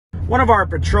One of our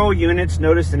patrol units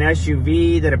noticed an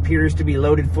SUV that appears to be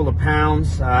loaded full of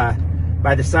pounds.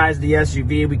 By the size of the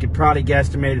SUV, we could probably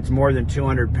guesstimate it's more than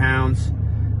 200 pounds.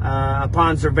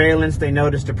 Upon surveillance, they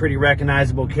noticed a pretty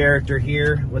recognizable character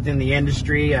here within the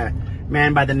industry, a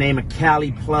man by the name of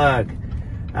Cali Plug.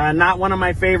 Not one of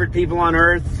my favorite people on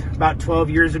earth. About 12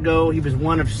 years ago, he was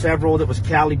one of several that was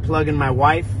Cali plugging my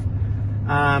wife.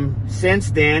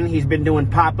 Since then, he's been doing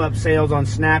pop-up sales on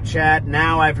Snapchat.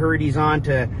 Now I've heard he's on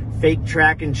to fake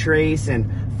track and trace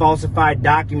and falsified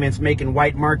documents making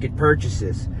white market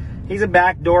purchases. He's a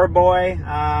backdoor boy,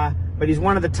 but he's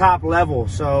one of the top level.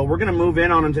 So we're going to move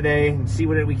in on him today and see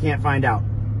what we can't find out.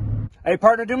 Hey,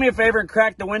 partner, do me a favor and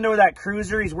crack the window of that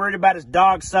cruiser. He's worried about his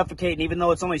dog suffocating, even though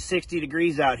it's only 60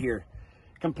 degrees out here.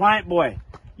 Compliant boy,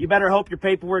 you better hope your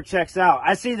paperwork checks out.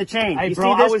 I see the chain. Hey, you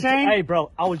bro, see this chain? Hey, bro,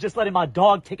 I was just letting my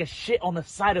dog take a shit on the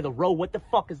side of the road. What the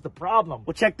fuck is the problem?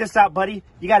 Well, check this out, buddy.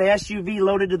 You got an SUV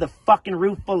loaded to the fucking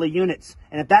roof full of units.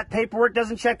 And if that paperwork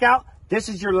doesn't check out, this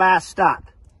is your last stop.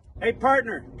 Hey,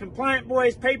 partner, compliant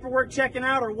boy's paperwork checking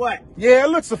out or what? Yeah, it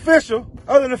looks official.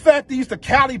 Other than the fact that he used to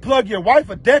Cali plug your wife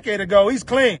a decade ago, he's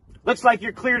clean. Looks like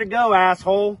you're clear to go,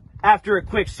 asshole. After a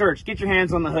quick search, get your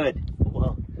hands on the hood.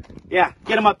 Well, yeah,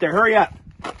 get him up there. Hurry up.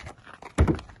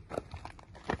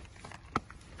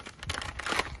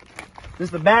 This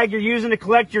the bag you're using to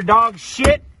collect your dog's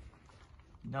shit?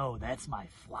 no, that's my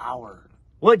flower.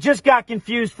 Well, it just got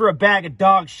confused for a bag of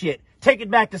dog shit. Take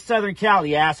it back to Southern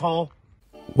Cali, asshole.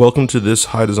 Welcome to this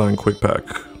High Design Quick Pack.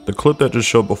 The clip that just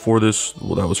showed before this,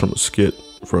 well, that was from a skit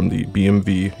from the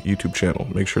BMV YouTube channel.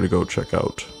 Make sure to go check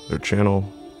out their channel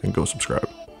and go subscribe.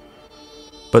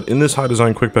 But in this High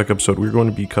Design Quick Pack episode, we're going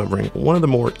to be covering one of the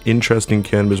more interesting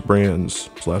cannabis brands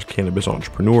 / cannabis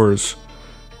entrepreneurs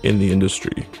in the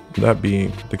industry, that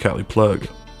being the Cali Plug.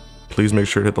 Please make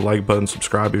sure to hit the like button,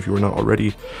 subscribe if you are not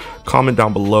already, comment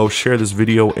down below, share this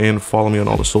video, and follow me on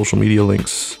all the social media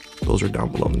links. Those are down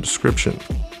below in the description.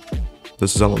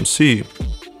 This is LMC.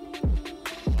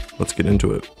 Let's get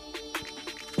into it.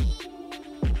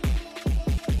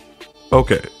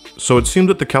 Okay, so it seems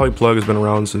that the Cali Plug has been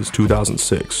around since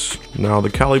 2006. Now, the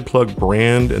Cali Plug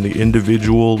brand and the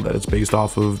individual that it's based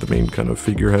off of, the main kind of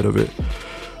figurehead of it,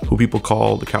 who people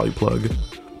call the Cali Plug,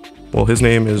 well, his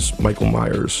name is Michael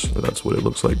Myers. That's what it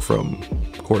looks like from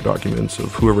court documents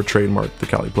of whoever trademarked the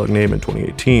Cali Plug name in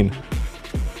 2018.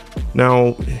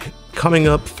 Now, coming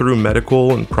up through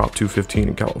medical and Prop 215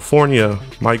 in California,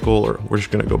 Michael, or we're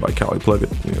just going to go by Cali Plug,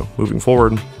 moving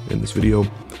forward in this video,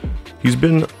 he's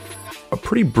been a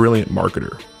pretty brilliant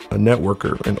marketer, a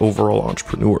networker, and overall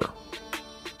entrepreneur.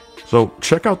 So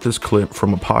check out this clip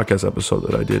from a podcast episode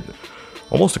that I did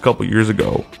almost a couple years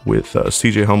ago with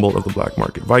CJ Humboldt of the Black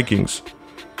Market Vikings,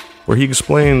 where he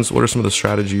explains what are some of the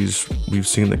strategies we've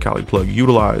seen the Cali Plug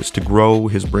utilize to grow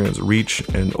his brand's reach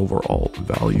and overall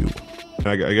value.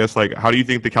 I guess, like, how do you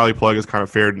think the Cali Plug has kind of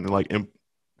fared in, like, kind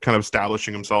of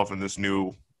establishing himself in this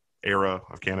new era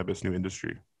of cannabis, new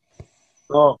industry?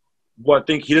 Well, I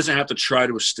think he doesn't have to try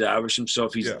to establish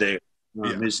himself. He's there.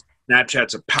 His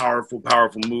Snapchat's a powerful,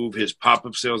 powerful move. His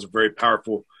pop-up sales are very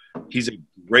powerful. He's a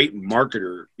great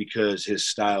marketer because his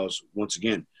styles, once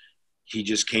again, he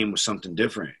just came with something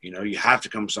different. You have to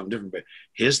come with something different. But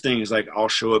his thing is like, I'll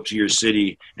show up to your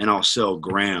city and I'll sell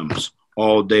grams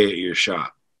all day at your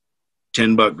shop.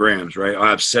 $10 grams, right? I'll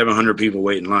have 700 people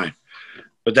wait in line.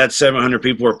 But that 700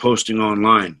 people are posting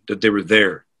online that they were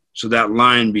there. So that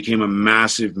line became a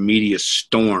massive media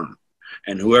storm.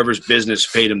 And whoever's business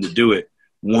paid him to do it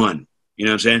won. You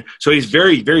know what I'm saying? So he's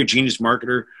very, very genius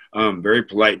marketer. Very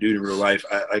polite dude in real life.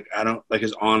 I don't like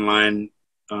his online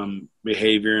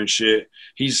behavior and shit.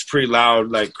 He's pretty loud,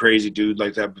 like crazy dude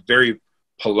like that, but very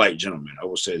polite gentleman. I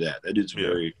will say that. That dude's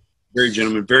very, very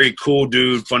gentleman, very cool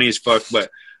dude, funny as fuck. But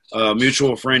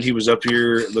mutual friend, he was up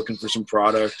here looking for some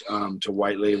product to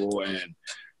white label, and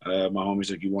my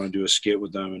homie's like, you want to do a skit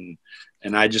with them?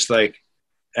 And I just, like,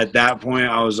 at that point,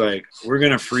 I was like, we're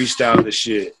gonna freestyle this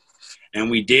shit. And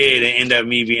we did, and ended up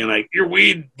me being like, your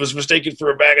weed was mistaken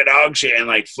for a bag of dog shit, and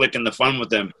like flicking the fun with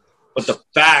them. But the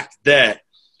fact that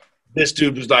this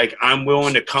dude was like, I'm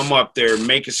willing to come up there,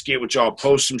 make a skit with y'all,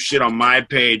 post some shit on my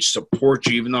page, support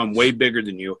you, even though I'm way bigger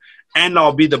than you, and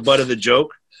I'll be the butt of the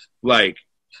joke. Like,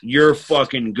 you're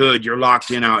fucking good. You're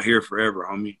locked in out here forever,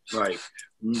 homie. Like,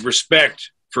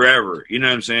 respect forever. You know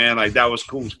what I'm saying? Like, that was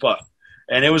cool as fuck.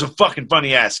 And it was a fucking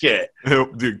funny ass skit.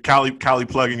 Dude, Cali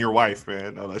plugging your wife,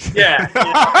 man. Oh, yeah.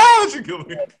 That's a good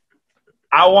one.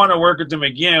 I want to work with him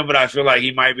again, but I feel like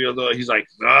he might be a little. He's like,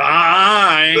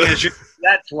 I ain't gonna shoot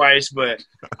that twice. But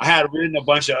I had written a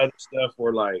bunch of other stuff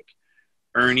where, like,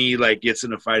 Ernie like gets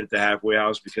in a fight at the halfway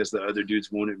house because the other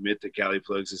dudes won't admit that Cali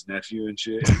Plug's his nephew and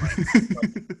shit. And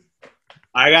like,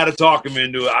 I got to talk him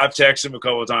into it. I've texted him a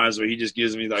couple of times where he just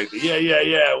gives me like,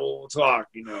 yeah, we'll talk,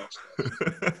 you know.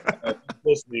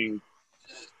 Listening.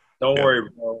 Don't worry,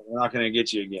 bro. We're not gonna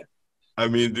get you again. I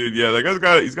mean, dude, yeah, that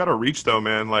guy's he's got a reach though,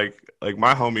 man. Like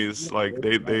my homies, like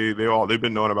they've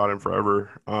been knowing about him forever.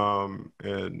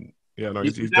 And yeah, no,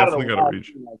 he's definitely got a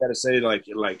reach. I gotta say, like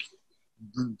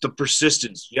the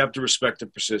persistence. You have to respect the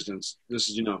persistence. This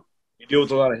is, you know, you deal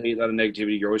with a lot of hate, a lot of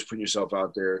negativity. You're always putting yourself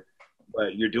out there,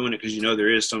 but you're doing it because you know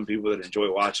there is some people that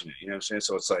enjoy watching it. You know what I'm saying?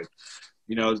 So it's like,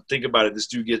 you know, think about it. This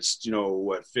dude gets, you know,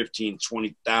 what, 15,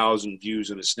 20,000 views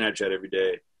on his Snapchat every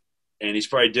day. And he's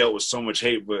probably dealt with so much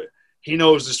hate, but he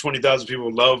knows this 20,000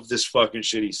 people love this fucking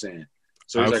shit he's saying.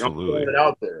 So he's like, I'm putting it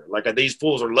out there. Like, these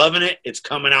fools are loving it. It's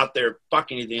coming out there.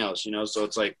 Fuck anything else, you know? So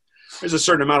it's like, there's a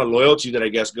certain amount of loyalty that I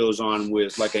guess goes on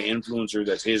with like an influencer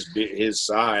that's his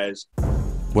size.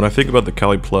 When I think about the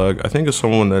Cali Plug, I think of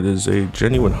someone that is a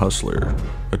genuine hustler,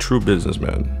 a true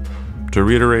businessman. To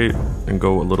reiterate and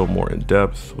go a little more in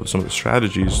depth with some of the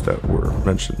strategies that were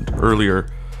mentioned earlier,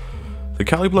 the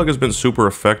Cali Plug has been super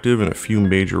effective in a few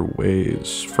major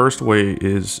ways. First way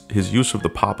is his use of the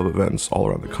pop-up events all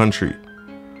around the country.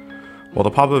 While the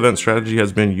pop-up event strategy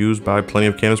has been used by plenty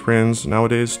of cannabis brands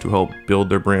nowadays to help build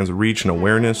their brand's reach and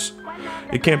awareness,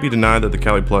 it can't be denied that the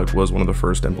Cali Plug was one of the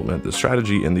first to implement this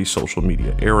strategy in the social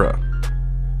media era.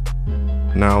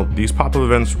 Now, these pop-up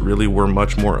events really were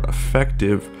much more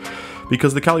effective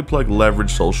because the Cali Plug leveraged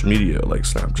social media like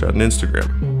Snapchat and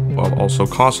Instagram, while also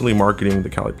constantly marketing the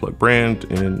Cali Plug brand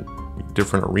in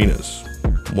different arenas,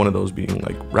 one of those being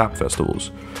like rap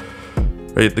festivals.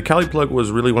 Right? The Cali Plug was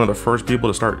really one of the first people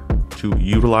to start to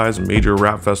utilize major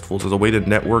rap festivals as a way to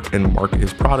network and market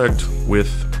his product with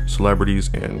celebrities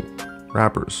and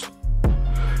rappers.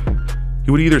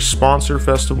 He would either sponsor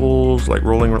festivals like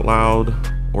Rolling Loud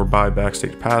or buy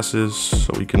backstage passes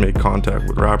so he can make contact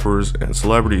with rappers and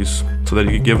celebrities so that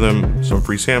he could give them some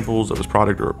free samples of his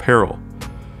product or apparel.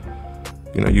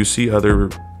 You know, you see other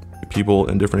people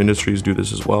in different industries do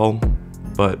this as well,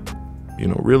 but you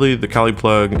know, really the Cali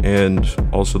Plug and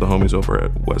also the homies over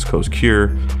at West Coast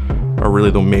Cure are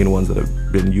really the main ones that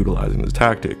have been utilizing this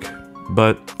tactic.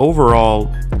 But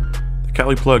overall, the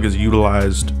Cali Plug has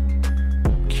utilized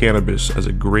cannabis as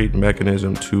a great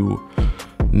mechanism to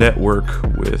network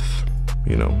with,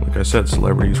 you know, like I said,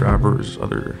 celebrities, rappers,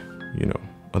 other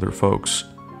folks.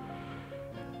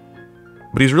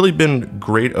 But he's really been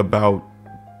great about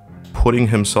putting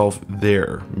himself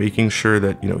there, making sure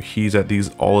that, you know, he's at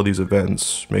all of these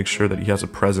events, make sure that he has a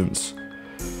presence.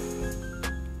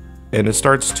 And it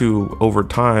starts to, over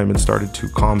time, it started to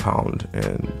compound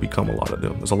and become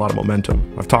there's a lot of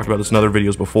momentum. I've talked about this in other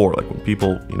videos before, like when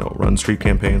people, you know, run street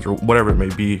campaigns or whatever it may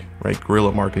be, right?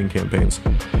 Guerrilla marketing campaigns.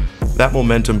 That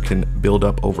momentum can build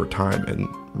up over time and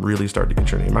really start to get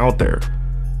your name out there.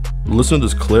 Listen to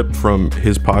this clip from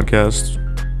his podcast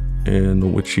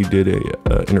in which he did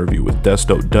a interview with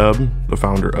Desto Dub, the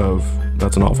founder of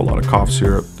That's an Awful Lot of Cough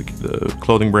Syrup, the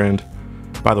clothing brand.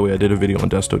 By the way, I did a video on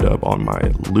Desto Dub on my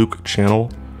Luke channel.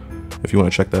 If you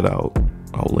want to check that out,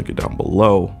 I'll link it down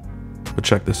below. But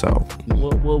check this out.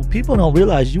 Well, people don't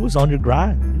realize you was on your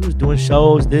grind. You was doing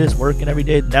shows, working every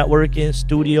day, networking,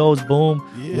 studios, boom,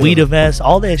 weed events,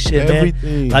 all that shit,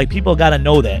 everything. Man. Like, people got to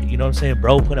know that. You know what I'm saying?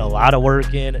 Bro, put a lot of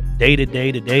work in, day to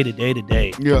day to day to day to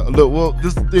day. Yeah, look, well, this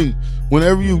is the thing.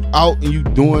 Whenever you out and you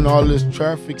doing all this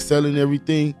traffic, selling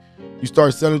everything, you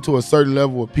start selling to a certain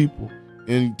level of people.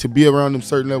 And to be around them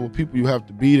certain level of people, you have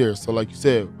to be there. So like you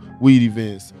said, weed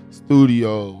events,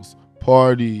 studios,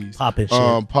 parties,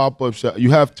 pop-up shop.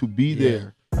 You have to be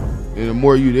there. And the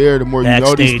more you there, the more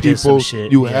backstage, you know these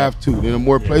people, you have to. And the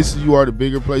more places you are, the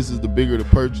bigger places, the bigger the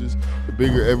purchase, the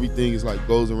bigger everything is like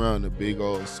goes around the big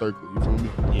old circle. You feel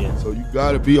me? Yeah. So you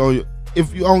gotta be on your,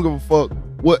 if you don't give a fuck,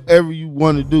 whatever you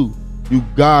want to do, you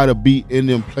gotta be in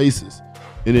them places.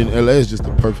 And then LA is just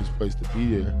the perfect place to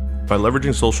be there. By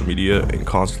leveraging social media and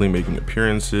constantly making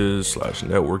appearances /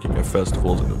 networking at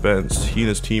festivals and events, he and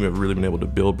his team have really been able to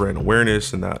build brand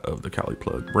awareness and that of the Cali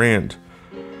Plug brand.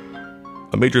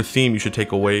 A major theme you should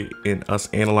take away in us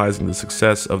analyzing the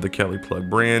success of the Cali Plug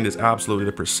brand is absolutely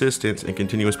the persistence and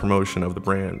continuous promotion of the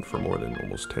brand for more than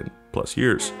almost 10 plus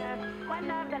years.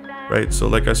 Right, so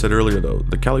like I said earlier though,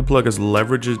 the Cali Plug has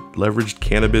leveraged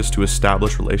cannabis to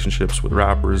establish relationships with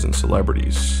rappers and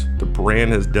celebrities. The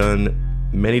brand has done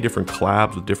many different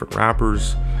collabs with different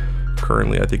rappers.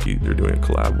 Currently, I think they're doing a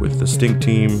collab with the Stink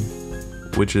Team,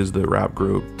 which is the rap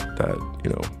group that, you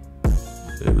know,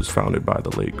 it was founded by the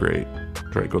late great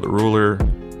Draco the Ruler,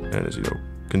 and is, you know,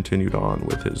 continued on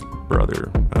with his brother,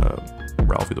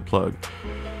 Ralphie the Plug.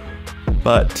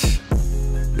 But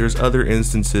there's other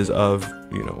instances of,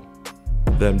 you know,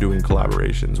 them doing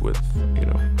collaborations with, you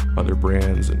know, other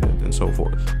brands and so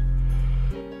forth.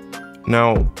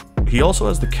 Now, he also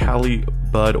has the Cali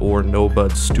Bud or No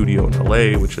Bud studio in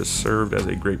LA, which has served as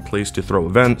a great place to throw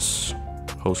events,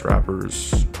 host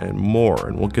rappers, and more.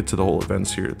 And we'll get to the whole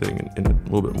events here thing in a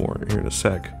little bit more here in a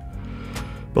sec.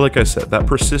 But like I said, that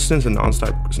persistence and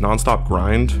nonstop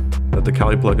grind that the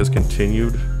Cali Plug has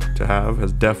continued to have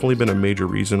has definitely been a major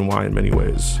reason why, in many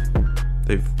ways,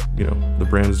 they've, you know, the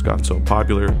brand has gotten so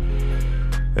popular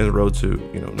and the road to,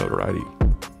 you know, notoriety.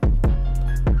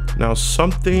 Now,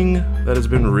 something that has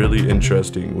been really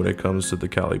interesting when it comes to the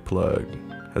Cali Plug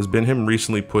has been him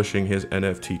recently pushing his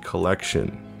NFT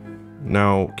collection.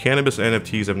 Now, cannabis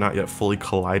NFTs have not yet fully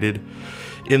collided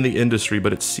in the industry,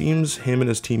 but it seems him and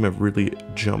his team have really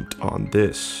jumped on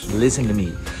this. Listen to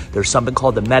me. There's something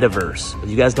called the metaverse. If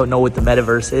you guys don't know what the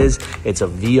metaverse is, it's a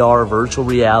VR virtual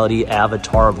reality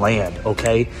avatar land,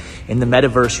 okay? In the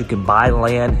metaverse, you can buy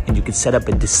land and you can set up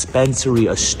a dispensary,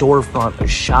 a storefront, a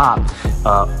shop,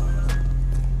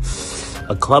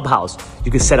 a clubhouse. You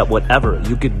can set up whatever.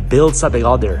 You could build something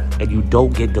on there and you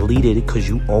don't get deleted because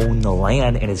you own the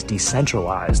land and it's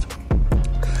decentralized.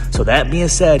 So that being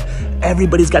said,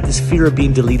 everybody's got this fear of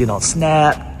being deleted on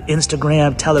Snap,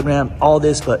 Instagram, Telegram, all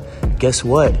this, but guess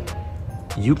what?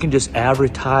 You can just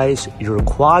advertise your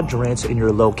quadrants and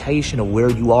your location of where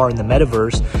you are in the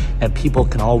metaverse, and people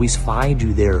can always find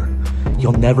you there.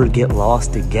 You'll never get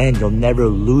lost again. You'll never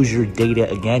lose your data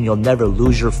again. You'll never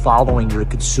lose your following, your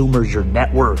consumers, your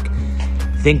network.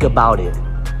 Think about it.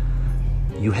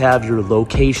 You have your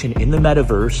location in the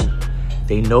metaverse.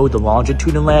 They know the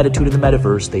longitude and latitude of the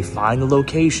metaverse. They find the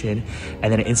location,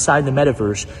 and then inside the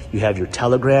metaverse, you have your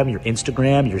Telegram, your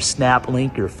Instagram, your Snap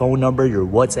link, your phone number, your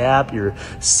WhatsApp, your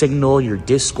Signal, your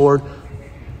Discord,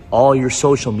 all your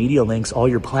social media links, all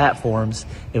your platforms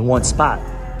in one spot.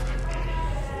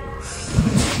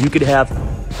 You could have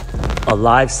a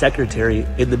live secretary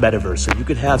in the metaverse, so you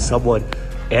could have someone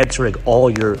answering all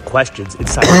your questions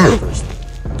inside the metaverse.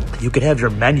 You could have your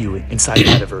menu inside the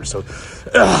metaverse, so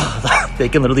they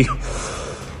can literally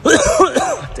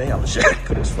damn, shit,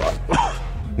 good as fuck.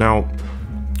 Now,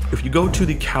 if you go to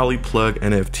the Cali Plug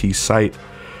NFT site,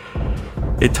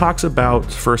 it talks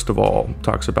about, first of all,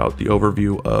 talks about the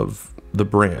overview of the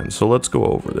brand. So let's go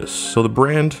over this. So the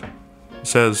brand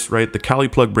says, right, the Cali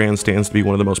Plug brand stands to be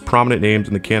one of the most prominent names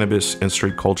in the cannabis and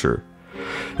street culture.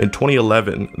 In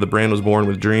 2011, the brand was born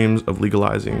with dreams of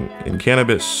legalizing in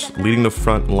cannabis, leading the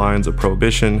front lines of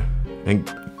prohibition,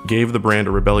 and gave the brand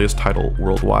a rebellious title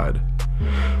worldwide.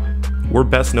 We're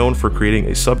best known for creating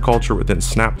a subculture within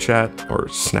Snapchat or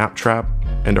Snaptrap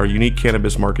and our unique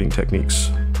cannabis marketing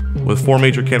techniques. With 4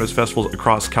 major cannabis festivals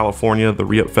across California, the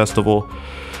Re-Up Festival,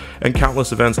 and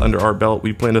countless events under our belt,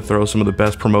 we plan to throw some of the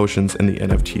best promotions in the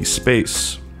NFT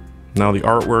space. Now, the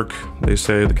artwork, they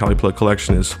say the Cali Plug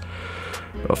collection is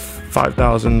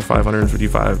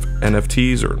 5,555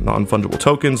 NFTs or non-fungible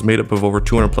tokens made up of over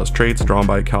 200 plus traits drawn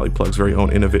by Cali Plug's very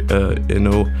own innovative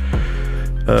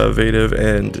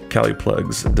and Cali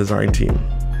Plug's design team.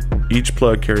 Each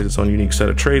plug carries its own unique set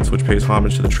of traits, which pays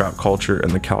homage to the trap culture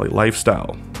and the Cali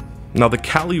lifestyle. Now, the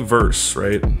Cali verse,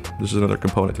 right? This is another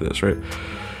component to this, right?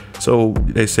 So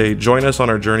they say, join us on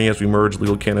our journey as we merge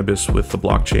legal cannabis with the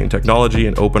blockchain technology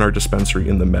and open our dispensary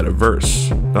in the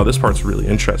metaverse. Now, this part's really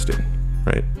interesting,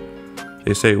 right?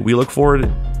 They say, we look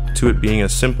forward to it being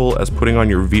as simple as putting on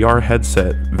your VR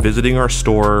headset, visiting our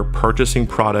store, purchasing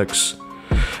products,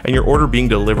 and your order being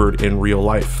delivered in real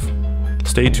life.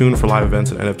 Stay tuned for live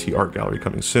events and NFT art gallery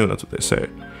coming soon. That's what they say.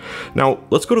 Now,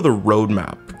 let's go to the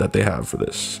roadmap that they have for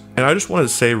this. And I just wanted to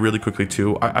say really quickly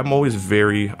too, I'm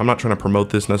not trying to promote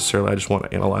this necessarily. I just want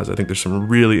to analyze. I think there's some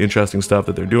really interesting stuff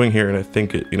that they're doing here. And I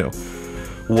think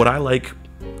what I like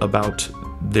about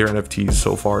their NFTs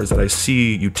so far is that I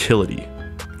see utility,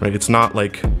 right? It's not a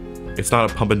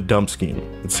pump and dump scheme.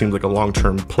 It seems like a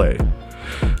long-term play.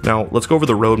 Now, let's go over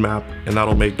the roadmap, and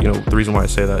that'll make, the reason why I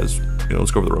say that is,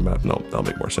 let's go over the roadmap. No, that'll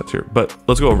make more sense here, but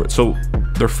let's go over it. So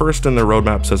their first in their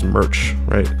roadmap says merch,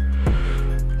 right?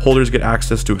 Holders get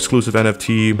access to exclusive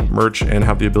NFT merch and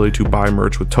have the ability to buy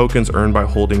merch with tokens earned by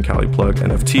holding Cali Plug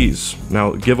NFTs.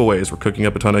 Now, giveaways. We're cooking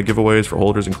up a ton of giveaways for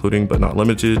holders, including but not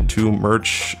limited to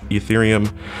merch,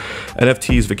 Ethereum,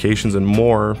 NFTs, vacations, and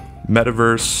more.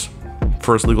 Metaverse.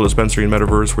 First legal dispensary in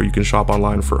Metaverse where you can shop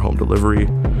online for home delivery.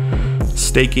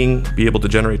 Staking, be able to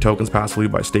generate tokens passively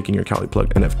by staking your Cali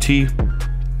Plug NFT.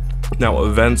 Now,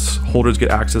 events, holders get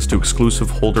access to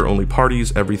exclusive holder-only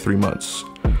parties every 3 months.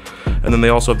 And then they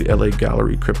also have the LA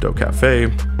Gallery Crypto Cafe.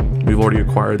 We've already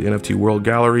acquired the NFT World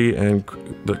Gallery and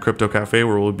the Crypto Cafe,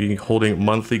 where we'll be holding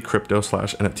monthly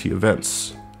crypto/NFT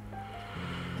events.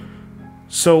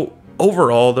 So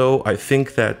overall, though, I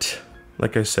think that,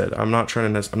 like I said, I'm not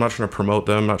trying to promote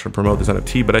them, I'm not trying to promote this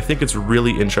NFT, but I think it's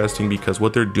really interesting because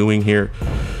what they're doing here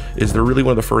is they're really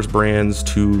one of the first brands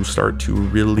to start to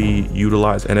really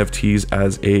utilize NFTs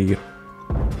as a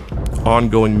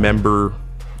ongoing membership.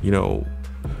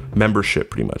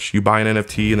 Pretty much, you buy an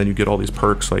NFT and then you get all these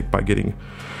perks, like by getting,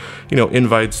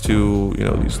 invites to,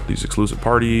 these exclusive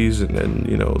parties, and then,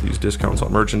 these discounts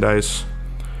on merchandise.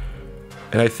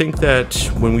 And I think that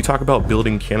when we talk about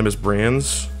building cannabis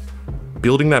brands,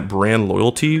 building that brand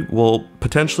loyalty, well,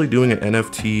 potentially doing an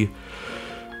NFT,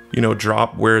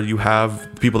 drop where you have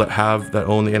people that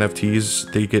own the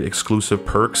NFTs, they get exclusive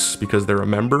perks because they're a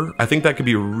member. I think that could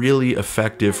be really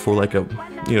effective for like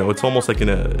it's almost like in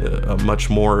a much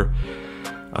more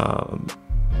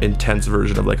intense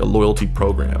version of like a loyalty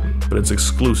program, but it's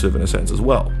exclusive in a sense as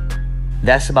well.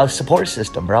 That's about support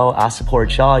system, bro. I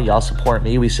support y'all, y'all support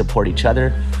me, we support each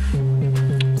other.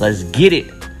 Let's get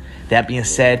it. That being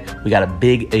said, we got a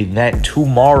big event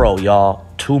tomorrow, y'all.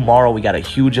 Tomorrow we got a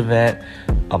huge event,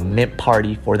 a mint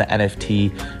party for the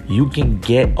NFT. You can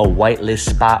get a whitelist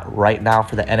spot right now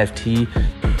for the NFT.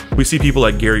 We see people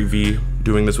like Gary V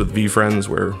doing this with VeeFriends,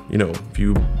 where if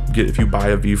you buy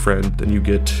a VeeFriend, then you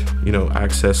get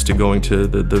access to going to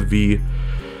the V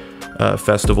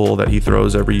festival that he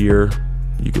throws every year.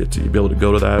 You get to be able to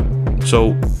go to that.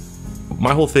 So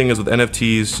my whole thing is with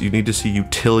NFTs, you need to see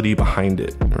utility behind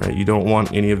it, right? You don't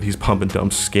want any of these pump and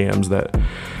dump scams that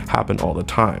happen all the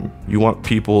time. You want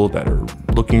people that are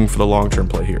looking for the long-term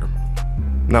play here.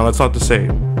 Now, that's not to say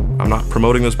I'm not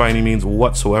promoting this by any means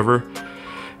whatsoever.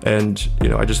 And,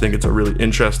 I just think it's a really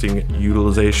interesting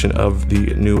utilization of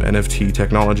the new NFT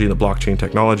technology, the blockchain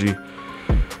technology.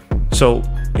 So,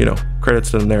 credits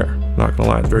to them there. Not gonna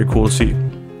lie, it's very cool to see.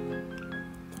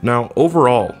 Now,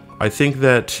 overall, I think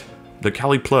that the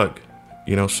Cali plug,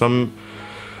 some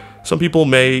people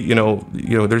may,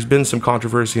 there's been some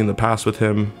controversy in the past with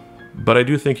him, but I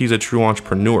do think he's a true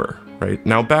entrepreneur, right?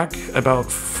 Now, back about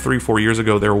 3-4 years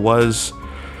ago, there was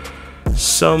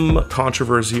some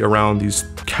controversy around these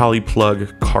Cali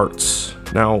plug carts.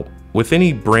 Now, with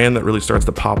any brand that really starts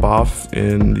to pop off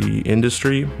in the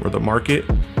industry or the market,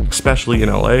 especially in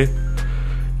LA,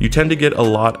 you tend to get a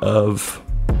lot of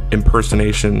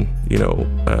impersonation,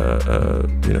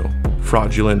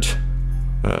 fraudulent,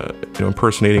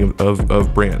 impersonating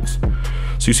of brands.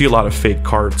 So you see a lot of fake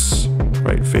carts,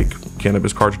 right? Fake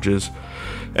cannabis cartridges.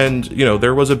 And,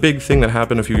 there was a big thing that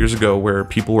happened a few years ago where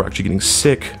people were actually getting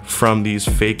sick from these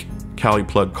fake Cali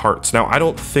plug carts. Now, I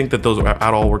don't think that those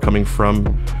at all were coming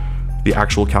from the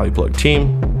actual Cali plug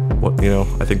team.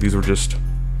 I think these were just,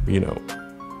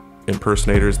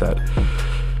 impersonators that,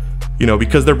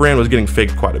 because their brand was getting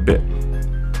faked quite a bit.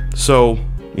 So,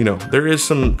 there is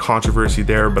some controversy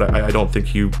there, but I don't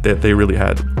think that they really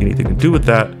had anything to do with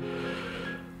that.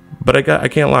 But I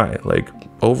can't lie, like,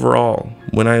 overall,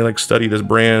 when I study this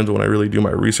brand, when I really do my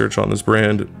research on this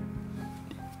brand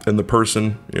and the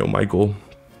person, Michael,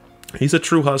 he's a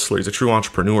true hustler, he's a true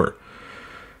entrepreneur.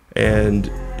 And,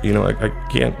 I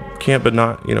can't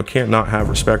not have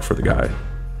respect for the guy.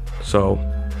 So,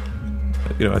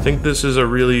 I think this is a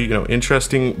really,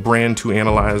 interesting brand to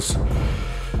analyze.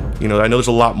 I know there's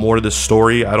a lot more to this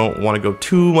story. I don't want to go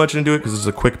too much into it because this is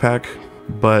a quick pack,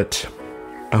 but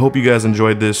I hope you guys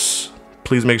enjoyed this.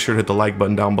 Please make sure to hit the like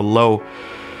button down below.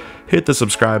 Hit the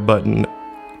subscribe button.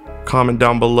 Comment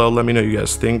down below. Let me know what you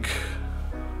guys think.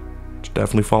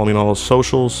 Definitely follow me on all the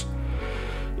socials.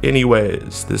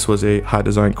 Anyways, this was a High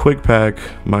Design Quick Pack.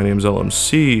 My name's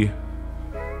LMC.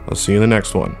 I'll see you in the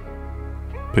next one.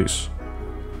 Peace.